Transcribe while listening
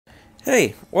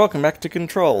Hey, welcome back to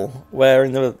Control, where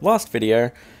in the last video,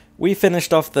 we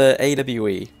finished off the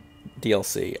AWE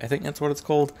DLC. I think that's what it's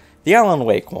called. The Alan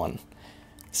Wake one.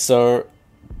 So,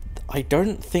 I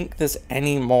don't think there's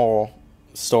any more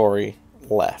story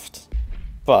left.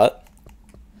 But,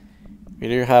 we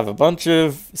do have a bunch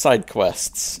of side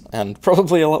quests, and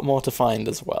probably a lot more to find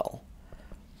as well.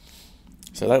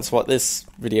 So that's what this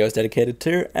video is dedicated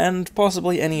to, and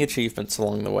possibly any achievements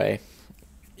along the way,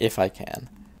 if I can.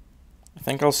 I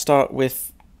think I'll start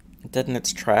with Dead in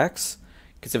its Tracks,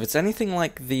 because if it's anything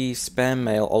like the spam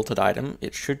mail altered item,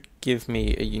 it should give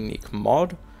me a unique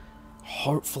mod,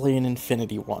 hopefully an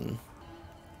infinity one.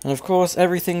 And of course,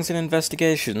 everything's in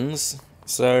investigations,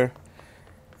 so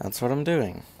that's what I'm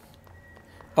doing.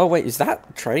 Oh wait, is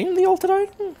that train the altered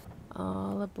item?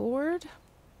 All aboard?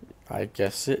 I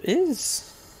guess it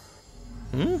is.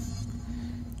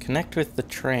 Connect with the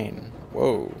train.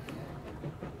 Whoa.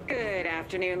 Good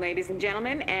afternoon, ladies and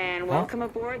gentlemen, and welcome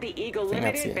aboard the Eagle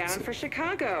Limited bound for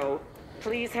Chicago.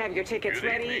 Please have your tickets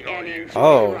ready and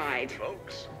enjoy the ride.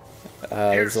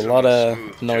 There's a lot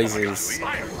of noises.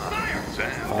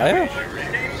 Fire?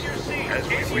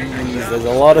 Jeez, there's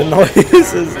a lot of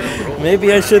noises.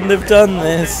 Maybe I shouldn't have done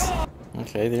this.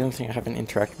 Okay, the only thing I haven't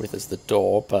interacted with is the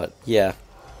door, but yeah,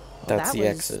 that's the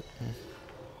exit.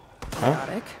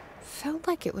 Chaotic. Felt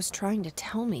like it was trying to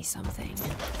tell me something.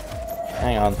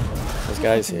 Hang on, there's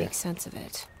guys here. Make sense of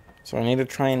it. So I need to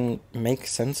try and make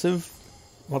sense of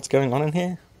what's going on in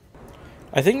here.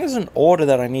 I think there's an order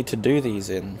that I need to do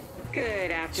these in. Good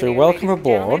afternoon, so welcome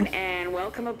aboard. And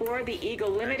welcome aboard the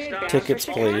Eagle Limited. Tickets,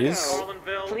 please.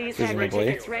 Please have your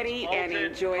tickets ready and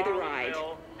enjoy the ride.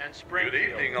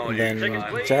 And then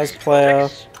jazz player.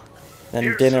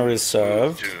 Then dinner is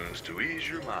served.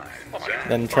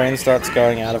 Then train starts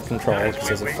going out of control because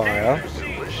there's a fire.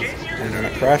 And then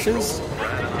it crashes.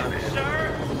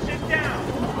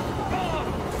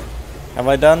 Have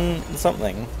I done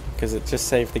something? Because it just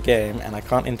saved the game and I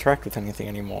can't interact with anything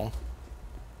anymore.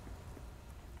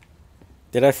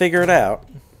 Did I figure it out?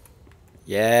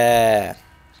 Yeah.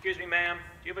 Excuse me, ma'am.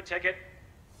 Do you have a ticket?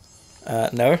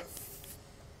 No.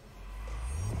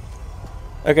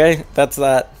 Okay, that's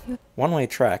that. One-way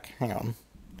track. Hang on.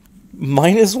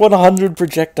 Minus 100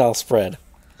 projectile spread.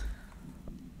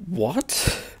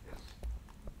 What?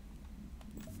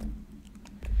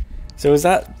 So is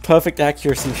that perfect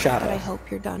accuracy shadow? But I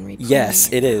hope you're done reading.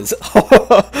 Yes, it is.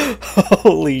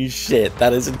 Holy shit,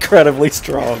 that is incredibly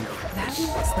strong. That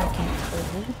looks like an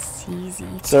old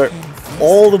CZ. So,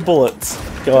 all the bullets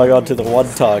going onto the one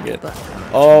target.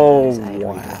 Oh,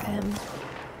 wow.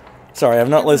 Sorry, I'm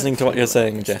not listening to what you're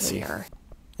saying, Jesse.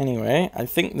 Anyway, I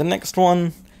think the next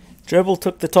one, Gerbil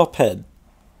took the top head.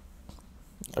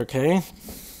 Okay.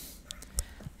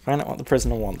 Find out what the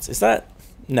prisoner wants. Is that...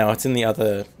 No, it's in the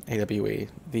other AWE,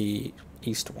 the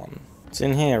east one. It's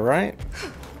in here, right?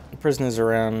 The prisoner's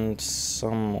around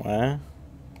somewhere.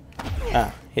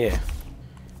 Ah, here.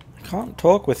 I can't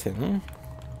talk with him.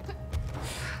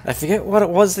 I forget what it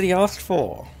was that he asked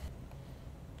for.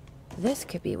 This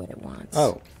could be what it wants.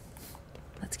 Oh.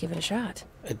 Let's give it a shot.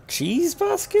 A cheese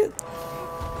basket?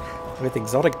 With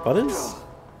exotic butters?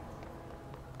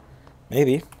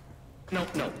 Maybe. No,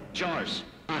 jars.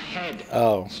 A head.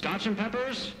 Oh. Scotch and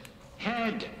peppers?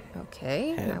 Head.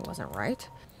 Okay, that wasn't right.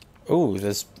 Ooh,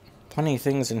 there's plenty of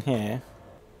things in here.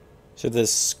 So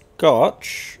there's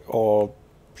scotch, or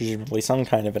presumably some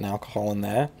kind of an alcohol in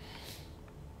there.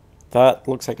 That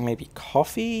looks like maybe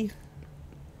coffee?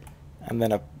 And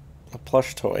then a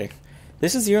plush toy.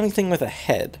 This is the only thing with a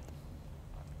head.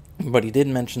 But he did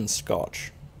mention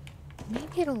scotch.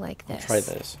 Maybe it'll like this. I'll try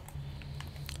this.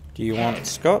 Do you want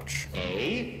scotch?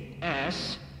 A-S-B-E.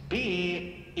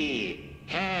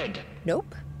 Head.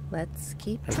 Nope. Let's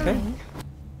keep Okay. trying.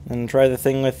 And try the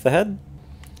thing with the head.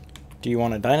 Do you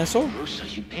want a dinosaur?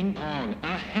 Rusa, you ping pong.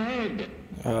 A head.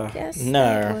 Guess that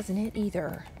no. wasn't it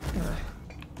either.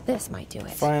 This might do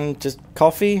it. Fine, just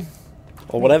coffee?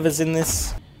 Or whatever's in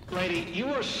this. Lady, you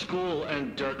are school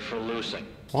and dirt for losing.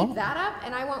 What? Keep that up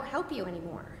and I won't help you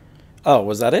anymore. Oh,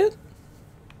 was that it?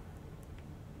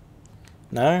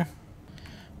 No?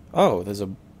 Oh, there's a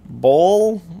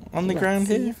ball on the ground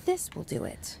Let's see here? if this will do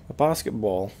it. A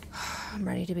basketball. I'm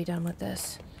ready to be done with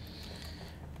this.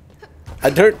 I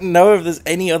don't know if there's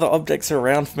any other objects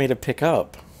around for me to pick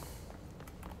up.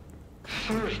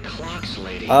 Furry clocks,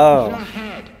 lady. Oh. A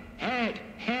head.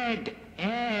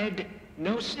 Head.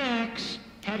 No snacks.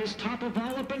 Head is top of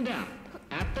all up and down.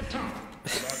 At the top.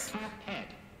 The top head.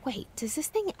 Wait, does this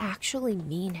thing actually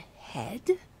mean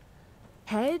head?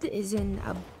 Head is in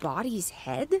a body's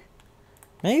head?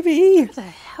 Maybe. Where the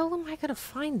hell am I gonna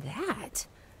find that?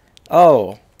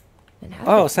 Oh.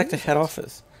 Oh, sector head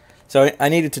office. So I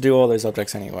needed to do all those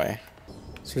objects anyway.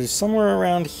 So somewhere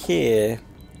around here,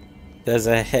 there's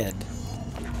a head.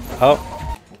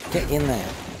 Oh, get in there.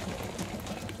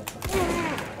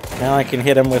 Now I can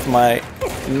hit him with my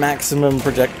minimum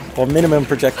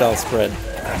projectile spread.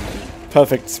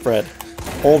 Perfect spread.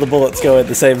 All the bullets go in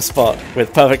the same spot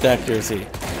with perfect accuracy.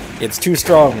 It's too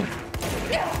strong.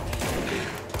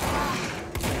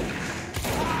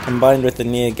 Combined with the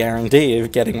near guarantee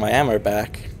of getting my ammo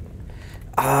back.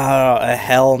 Ah, a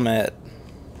helmet.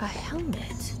 A helmet?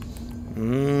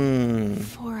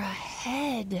 For a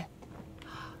head.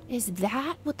 Is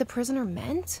that what the prisoner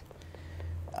meant?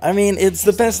 I mean, it's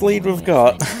the best lead we've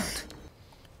got.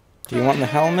 Do you want the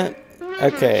helmet?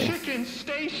 Okay. Chicken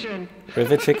Station.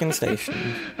 River Chicken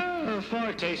Station.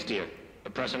 Far tastier.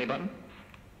 Press any button?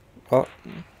 Well,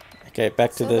 okay,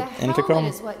 back to the intercom.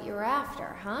 Helmet is what you're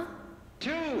after, huh?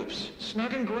 Tubes.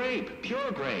 Snug and grape.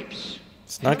 Pure grapes.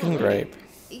 Snug and grape.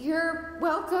 You're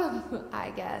welcome, I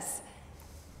guess.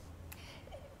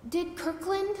 Did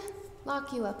Kirkland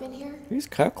lock you up in here? Who's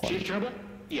Kirkland? Chief trouble?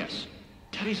 Yes.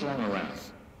 Teddy's long around.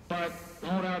 But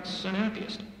holdout's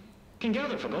unhappiest. Can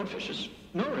gather for goldfishes.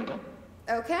 No wrinkle.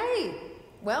 Okay.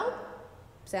 Well,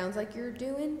 sounds like you're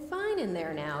doing fine in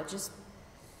there now. Just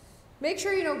make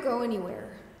sure you don't go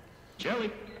anywhere.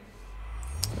 Jelly.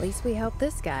 At least we helped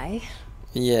this guy.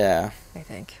 Yeah. I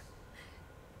think.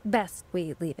 Best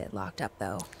we leave it locked up,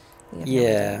 though. We have no Yeah.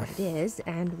 idea what it is,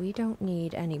 and we don't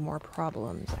need any more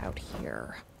problems out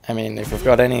here. I mean, if we've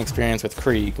got any experience with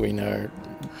Krieg, we know.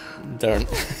 Don't.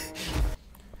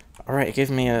 Alright, give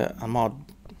me a mod.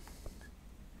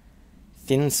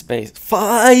 Thin space.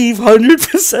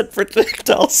 500%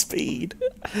 projectile speed!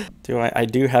 I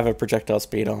do have a projectile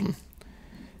speed on.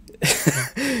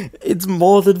 It's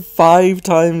more than 5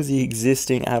 times the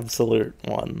existing absolute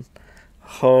one.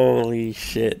 Holy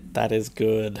shit, that is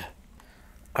good.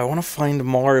 I want to find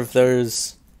more of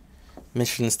those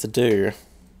missions to do.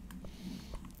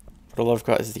 But all I've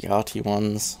got is the arty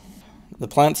ones. The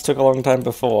plants took a long time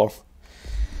before.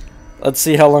 Let's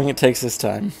see how long it takes this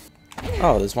time.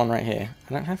 Oh, there's one right here.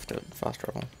 I don't have to fast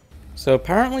travel. So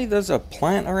apparently there's a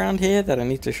plant around here that I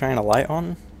need to shine a light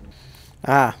on.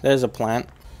 Ah, there's a plant.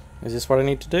 Is this what I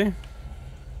need to do?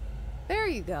 There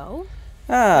you go.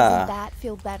 Ah. Doesn't that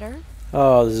feel better?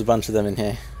 Oh, there's a bunch of them in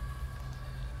here.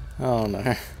 Oh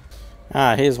no.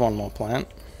 Ah, here's one more plant.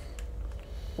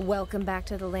 Welcome back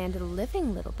to the land of the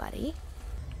living, little buddy.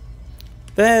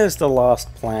 There's the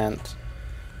last plant.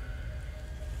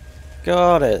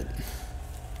 Got it.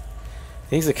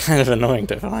 These are kind of annoying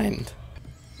to find.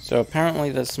 So apparently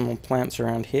there's some more plants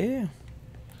around here.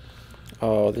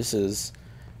 Oh, this is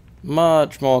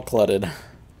much more cluttered.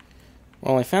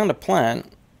 Well, I found a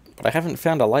plant, but I haven't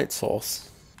found a light source.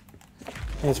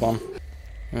 Here's one.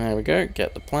 There we go,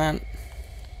 get the plant.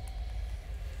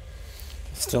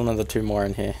 Still another 2 more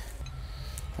in here.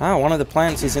 Ah, one of the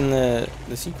plants is in the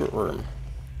secret room.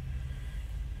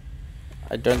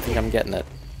 I don't think I'm getting it.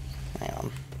 Hang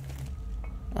on.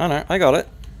 Oh no, I got it.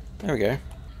 There we go.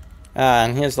 Ah,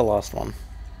 and here's the last one.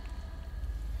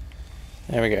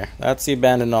 There we go. That's the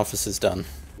abandoned offices done.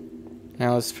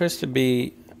 Now, there's supposed to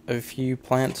be a few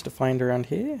plants to find around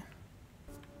here.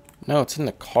 No, it's in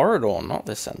the corridor, not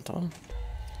the center.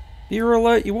 Viewer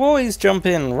alert, you always jump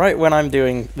in right when I'm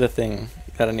doing the thing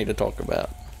that I need to talk about.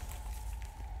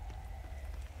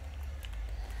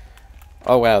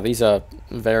 Oh wow, these are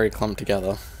very clumped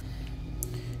together.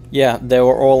 Yeah, they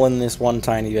were all in this one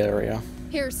tiny area.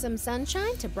 Here's some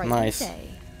sunshine to brighten Nice. the day.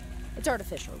 It's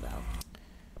artificial, though.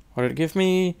 What did it give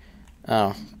me?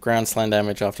 Oh, ground slam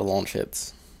damage after launch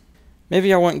hits.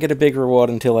 Maybe I won't get a big reward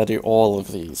until I do all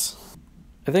of these.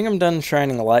 I think I'm done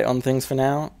shining a light on things for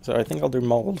now, so I think I'll do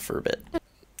mold for a bit.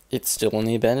 It's still in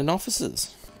the abandoned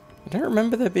offices. I don't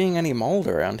remember there being any mold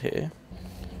around here.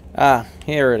 Ah,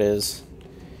 here it is.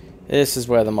 This is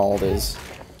where the mold is.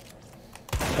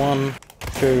 1,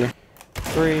 2,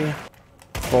 3,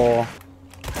 4,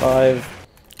 5,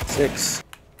 6,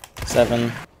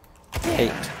 7,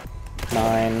 8,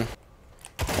 9,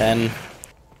 10.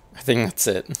 I think that's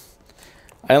it.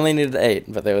 I only needed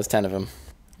 8, but there was 10 of them.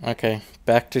 Okay,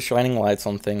 back to shining lights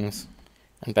on things.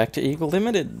 And back to Eagle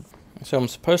Limited. So I'm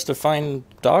supposed to find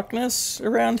darkness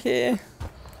around here?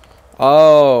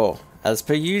 Oh, as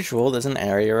per usual, there's an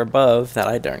area above that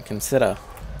I don't consider.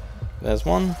 There's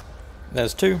 1.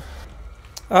 There's 2.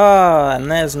 Ah,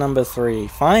 and there's number 3.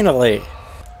 Finally!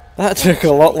 That took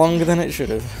a lot longer than it should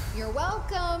have. You're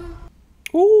welcome.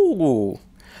 Ooh!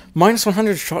 Minus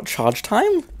 100 shot charge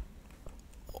time?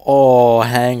 Oh,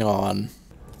 hang on.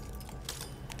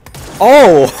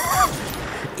 Oh!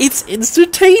 It's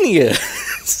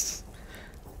instantaneous!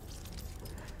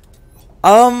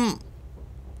 That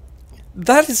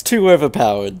is too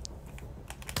overpowered.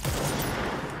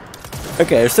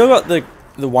 Okay, I've still got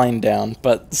the wind down,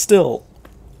 but still.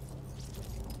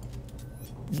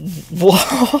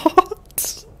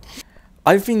 What?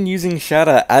 I've been using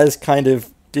Shatter as kind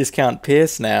of discount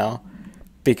Pierce now,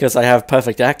 because I have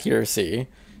perfect accuracy,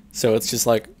 so it's just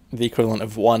like the equivalent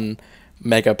of one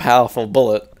mega powerful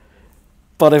bullet.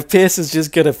 But if Pierce is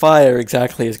just gonna fire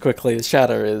exactly as quickly as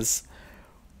Shatter is,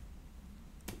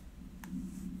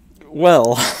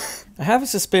 well, I have a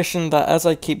suspicion that as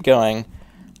I keep going,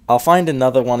 I'll find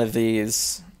another one of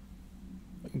these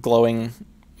glowing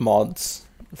mods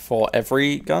for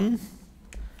every gun.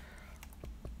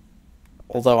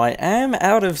 Although I am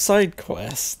out of side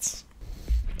quests.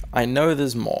 I know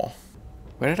there's more.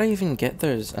 Where did I even get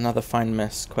those another Find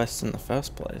Miss quests in the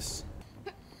first place?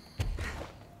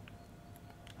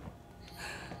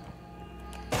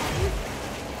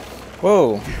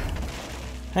 Whoa!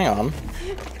 Hang on.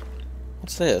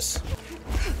 What's this?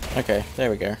 Okay, there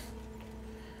we go.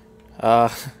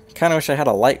 Kinda wish I had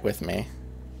a light with me.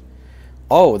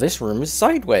 Oh, this room is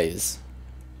sideways!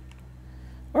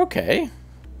 Okay.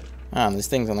 Ah, and there's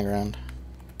things on the ground.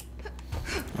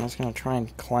 I'm just gonna try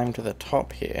and climb to the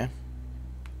top here.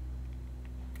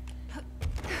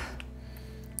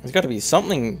 There's gotta be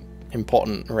something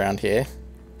important around here.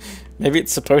 Maybe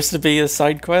it's supposed to be a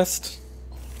side quest?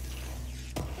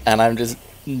 And I'm just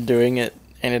doing it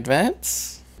in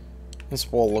advance?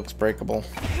 This wall looks breakable.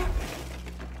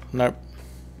 Nope.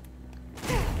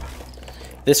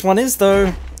 This one is,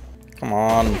 though. Come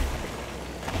on.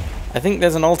 I think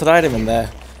there's an altered item in there.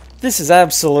 This is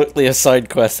absolutely a side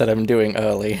quest that I'm doing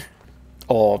early.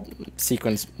 Or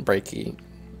sequence breaky.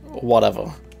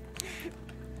 Whatever.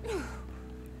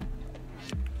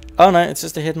 Oh no, it's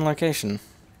just a hidden location.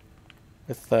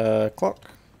 With a clock.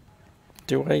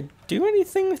 Do I do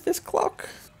anything with this clock?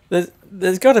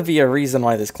 There's gotta be a reason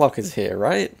why this clock is here,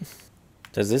 right?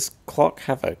 Does this clock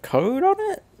have a code on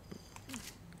it?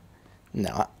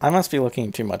 No, I must be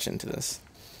looking too much into this.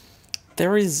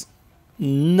 There is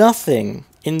nothing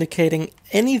indicating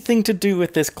anything to do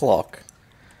with this clock.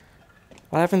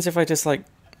 What happens if I just, like,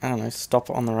 I don't know, stop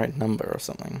on the right number or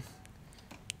something?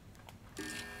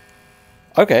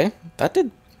 Okay, that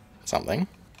did something.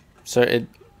 So it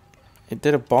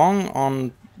did a bong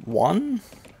on 1?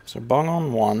 So bong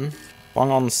on 1,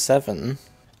 bong on 7.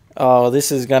 Oh,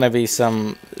 this is gonna be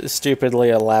some stupidly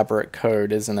elaborate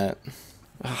code, isn't it?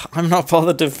 Ugh, I'm not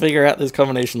bothered to figure out this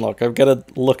combination lock. I've gotta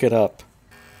look it up.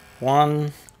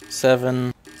 1,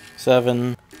 7,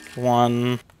 7,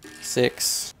 1,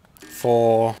 6,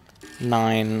 4,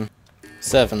 9,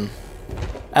 7.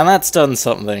 And that's done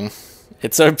something.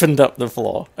 It's opened up the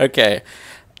floor. Okay.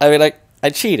 I mean, I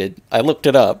cheated. I looked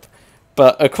it up.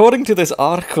 But according to this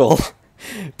article,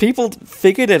 people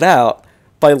figured it out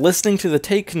by listening to the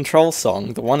Take Control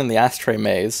song, the one in the ashtray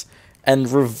maze,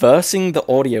 and reversing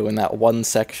the audio in that one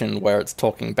section where it's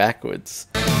talking backwards.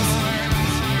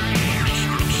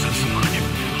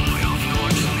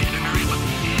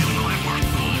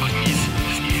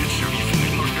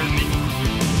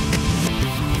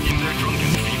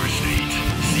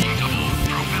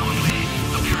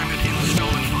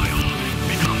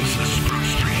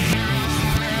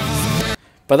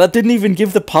 But that didn't even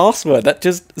give the password, that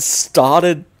just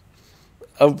started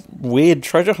a weird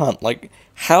treasure hunt. Like,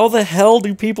 how the hell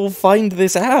do people find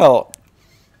this out?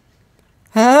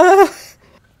 Huh?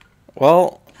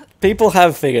 Well, people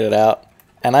have figured it out,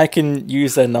 and I can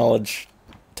use their knowledge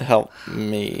to help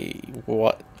me.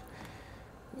 What?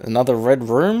 Another red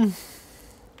room?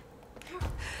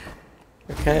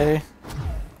 Okay.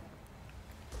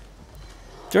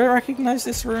 Do I recognize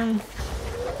this room?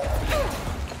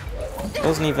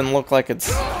 Doesn't even look like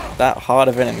it's that hard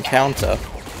of an encounter.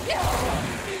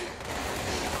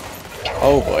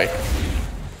 Oh boy.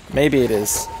 Maybe it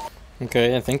is.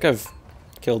 Okay, I think I've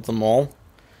killed them all.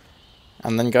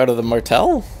 And then go to the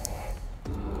motel?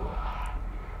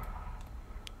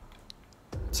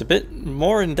 It's a bit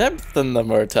more in depth than the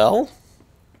motel.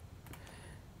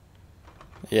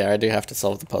 Yeah, I do have to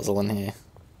solve the puzzle in here.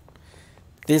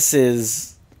 This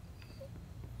is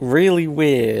really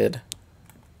weird.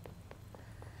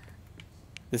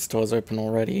 This door's open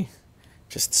already.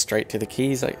 Just straight to the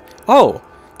keys. Oh!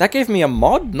 That gave me a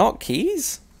mod, not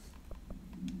keys?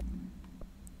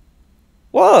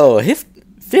 Whoa!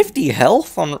 50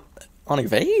 health on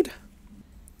evade?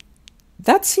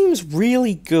 That seems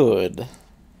really good.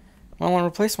 Well, I'll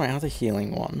replace my other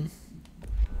healing one.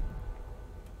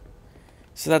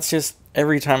 So that's just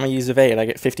every time I use evade, I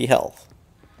get 50 health.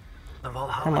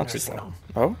 How much is that?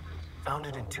 Oh?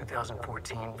 Founded in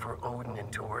 2014 for Odin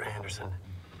and Tor Anderson.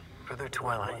 for their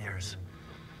twilight years.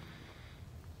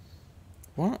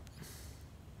 What?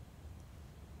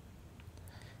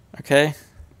 Okay.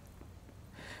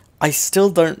 I still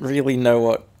don't really know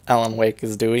what Alan Wake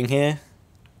is doing here.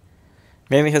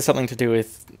 Maybe it has something to do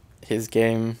with his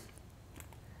game.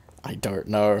 I don't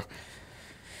know.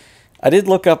 I did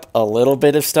look up a little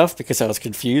bit of stuff because I was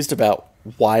confused about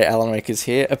why Alan Wake is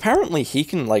here. Apparently he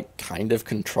can, like, kind of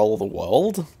control the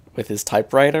world with his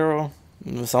typewriter or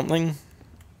something.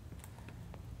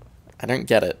 I don't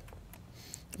get it.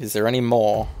 Is there any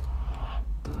more?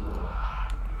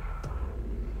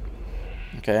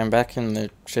 Okay, I'm back in the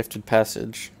shifted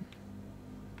passage.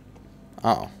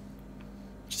 Oh.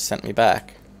 Just sent me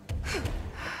back.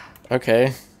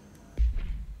 Okay.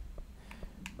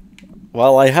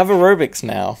 Well, I have aerobics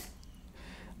now.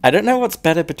 I don't know what's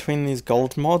better between these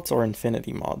gold mods or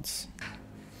infinity mods.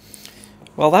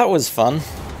 Well, that was fun.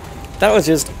 That was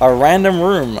just a random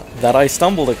room that I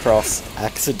stumbled across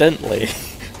accidentally.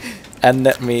 And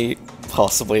net me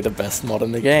possibly the best mod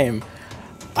in the game.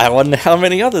 I wonder how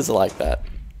many others are like that.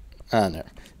 I don't know.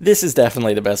 This is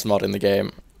definitely the best mod in the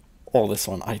game. Or this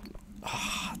one.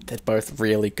 They're both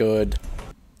really good.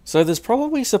 So there's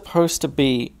probably supposed to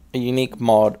be a unique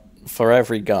mod for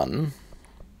every gun.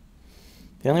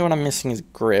 The only one I'm missing is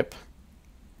grip.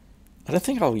 I don't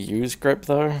think I'll use grip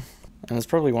though. And there's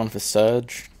probably one for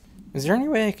surge. Is there any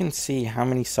way I can see how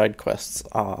many side quests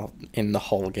are in the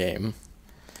whole game?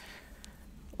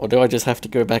 Or do I just have to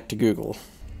go back to Google?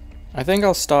 I think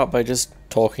I'll start by just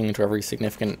talking to every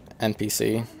significant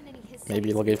NPC. Maybe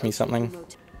it'll give me something.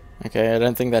 Okay, I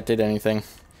don't think that did anything.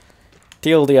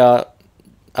 TLDR,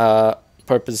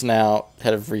 Pope is now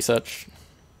head of research.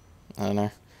 I don't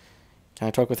know. Can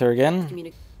I talk with her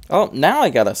again? Oh, now I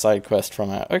got a side quest from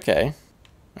her. Okay.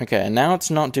 Okay, and now it's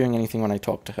not doing anything when I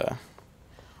talk to her.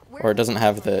 Or it doesn't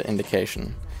have the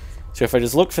indication. So if I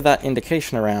just look for that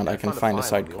indication around, I can find a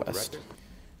side quest.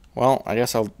 Well, I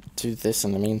guess I'll do this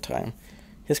in the meantime.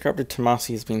 His corrupted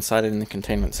Tomasi has been sighted in the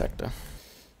containment sector.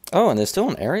 Oh, and there's still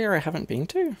an area I haven't been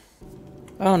to?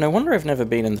 Oh, no wonder I've never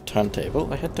been in the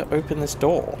turntable. I had to open this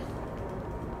door.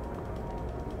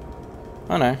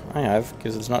 Oh no, I have,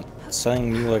 because it's not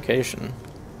saying new location.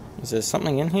 Is there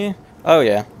something in here? Oh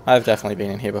yeah, I've definitely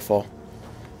been in here before.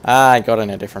 Ah, I got in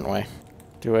a different way.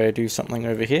 Do I do something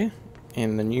over here?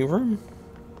 In the new room?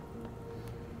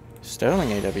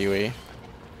 Sterling AWE.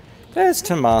 There's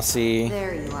Tomasi.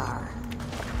 There you are.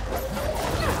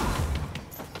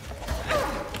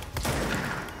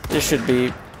 This should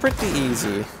be pretty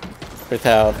easy with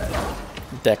how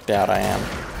decked out I am.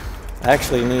 I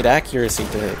actually need accuracy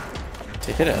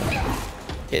to hit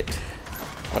it.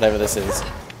 Whatever this is.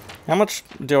 How much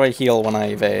do I heal when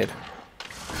I evade?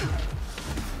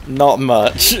 Not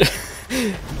much.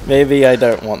 Maybe I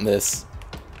don't want this.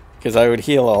 Because I would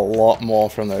heal a lot more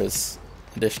from those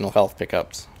additional health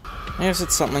pickups. I guess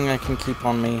it's something I can keep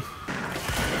on me.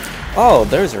 Oh,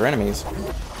 those are enemies.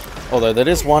 Although there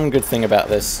is one good thing about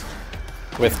this.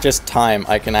 With just time,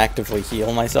 I can actively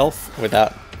heal myself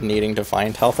without needing to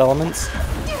find health elements.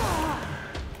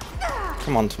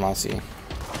 Come on, Tomasi.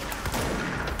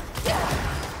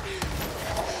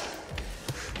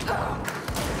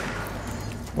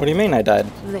 What do you mean I died?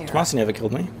 Tomasi never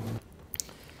killed me.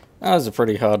 That was a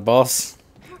pretty hard boss.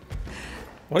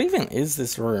 What even is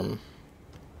this room?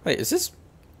 Wait, this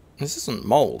isn't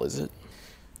mold, is it?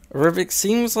 Rubik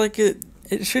seems like it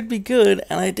should be good,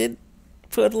 and I did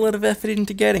put a lot of effort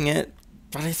into getting it,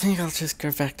 but I think I'll just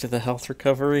go back to the health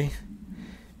recovery.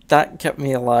 That kept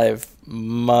me alive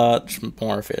much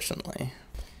more efficiently.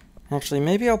 Actually,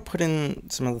 maybe I'll put in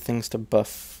some other things to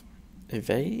buff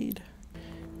evade.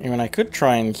 I mean, I could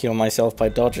try and heal myself by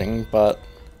dodging, but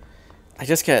I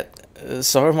just get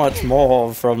so much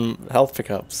more from health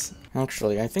pickups.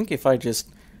 Actually, I think if I just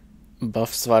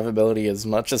buff survivability as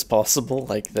much as possible,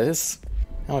 like this.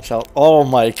 How much health? Oh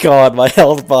my god, my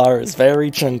health bar is very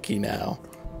chunky now.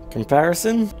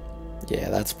 Comparison? Yeah,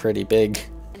 that's pretty big.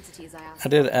 I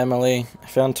did Emily. I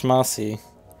found Tomasi.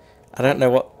 I don't know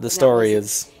what the story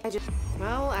is.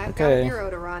 Well, I've got a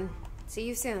hero to run. See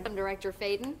you soon. I'm Director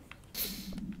Faden.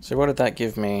 So what did that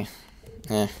give me?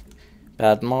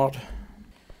 Bad mod.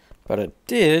 But it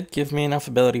did give me enough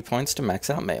ability points to max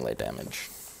out melee damage.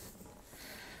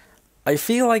 I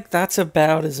feel like that's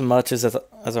about as much as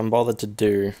I'm bothered to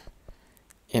do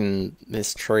in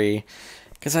this tree.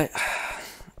 Because I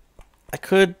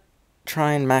could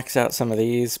try and max out some of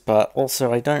these, but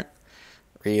also I don't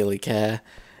really care.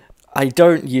 I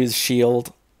don't use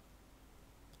shield,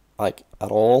 like,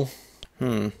 at all.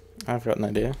 I've got an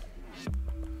idea.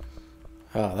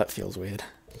 Oh, that feels weird.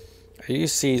 I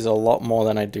use Seize a lot more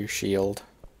than I do shield.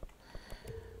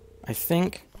 I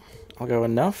think I'll go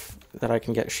enough that I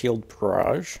can get shield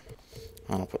barrage.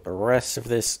 I'll put the rest of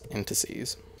this into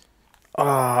C's.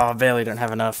 Oh, barely don't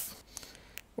have enough.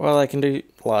 Well, I can do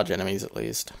large enemies at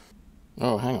least.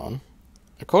 Oh, hang on.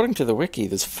 According to the wiki,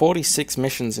 there's 46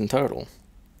 missions in total.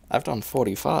 I've done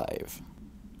 45.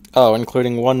 Oh,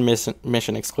 including one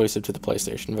mission exclusive to the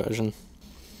PlayStation version.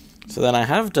 So then I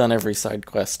have done every side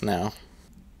quest now.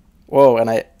 Whoa, and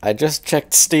I just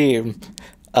checked Steam.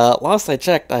 Last I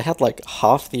checked, I had like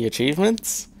half the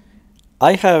achievements.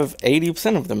 I have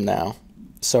 80% of them now.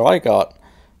 So I got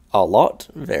a lot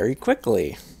very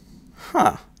quickly.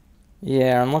 Huh.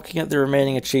 Yeah, I'm looking at the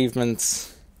remaining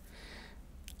achievements.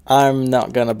 I'm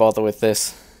not gonna bother with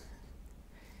this.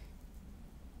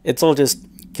 It's all just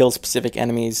kill specific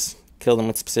enemies, kill them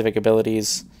with specific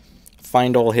abilities,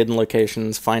 find all hidden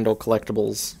locations, find all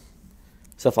collectibles,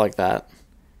 stuff like that.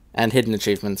 And hidden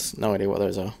achievements, no idea what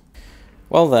those are.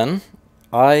 Well then,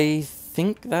 I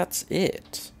think that's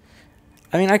it.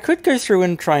 I mean, I could go through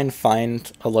and try and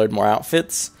find a load more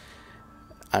outfits.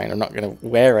 I mean, I'm not going to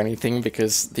wear anything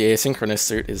because the asynchronous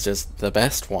suit is just the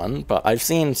best one, but I've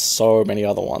seen so many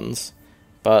other ones.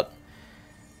 But,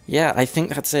 yeah, I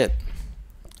think that's it.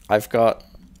 I've got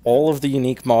all of the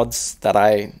unique mods that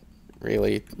I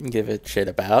really give a shit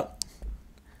about.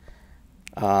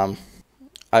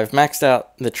 I've maxed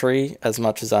out the tree as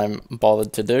much as I'm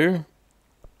bothered to do,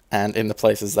 and in the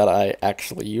places that I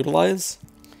actually utilize.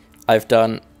 I've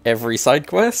done every side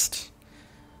quest.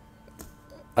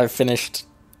 I've finished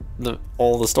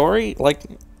all the story. Like,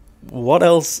 what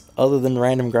else other than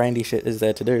random grindy shit is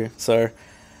there to do? So,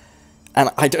 and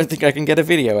I don't think I can get a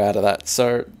video out of that.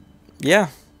 So, yeah,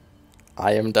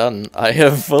 I am done. I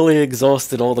have fully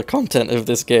exhausted all the content of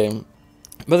this game.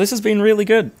 But this has been really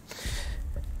good.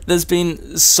 There's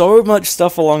been so much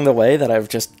stuff along the way that I've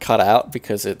just cut out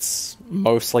because it's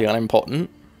mostly unimportant,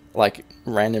 like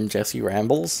random Jesse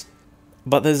rambles.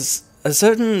 But there's a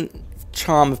certain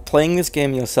charm of playing this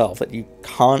game yourself that you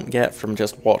can't get from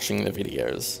just watching the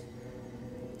videos.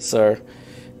 So,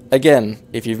 again,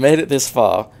 if you've made it this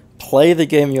far, play the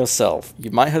game yourself.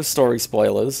 You might have story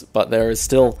spoilers, but there is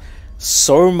still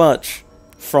so much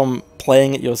from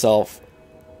playing it yourself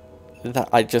that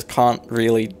I just can't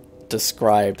really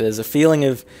describe. There's a feeling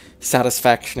of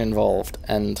satisfaction involved,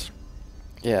 and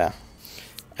yeah.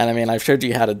 And I mean, I've showed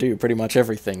you how to do pretty much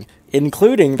everything,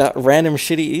 including that random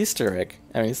shitty Easter egg.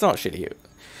 I mean, it's not shitty.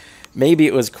 Maybe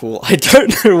it was cool. I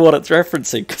don't know what it's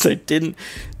referencing, because I didn't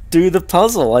do the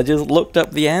puzzle. I just looked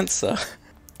up the answer.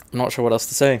 I'm not sure what else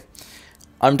to say.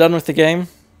 I'm done with the game.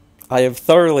 I have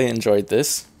thoroughly enjoyed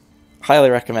this.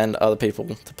 Highly recommend other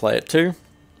people to play it too.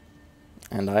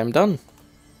 And I am done.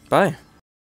 Bye.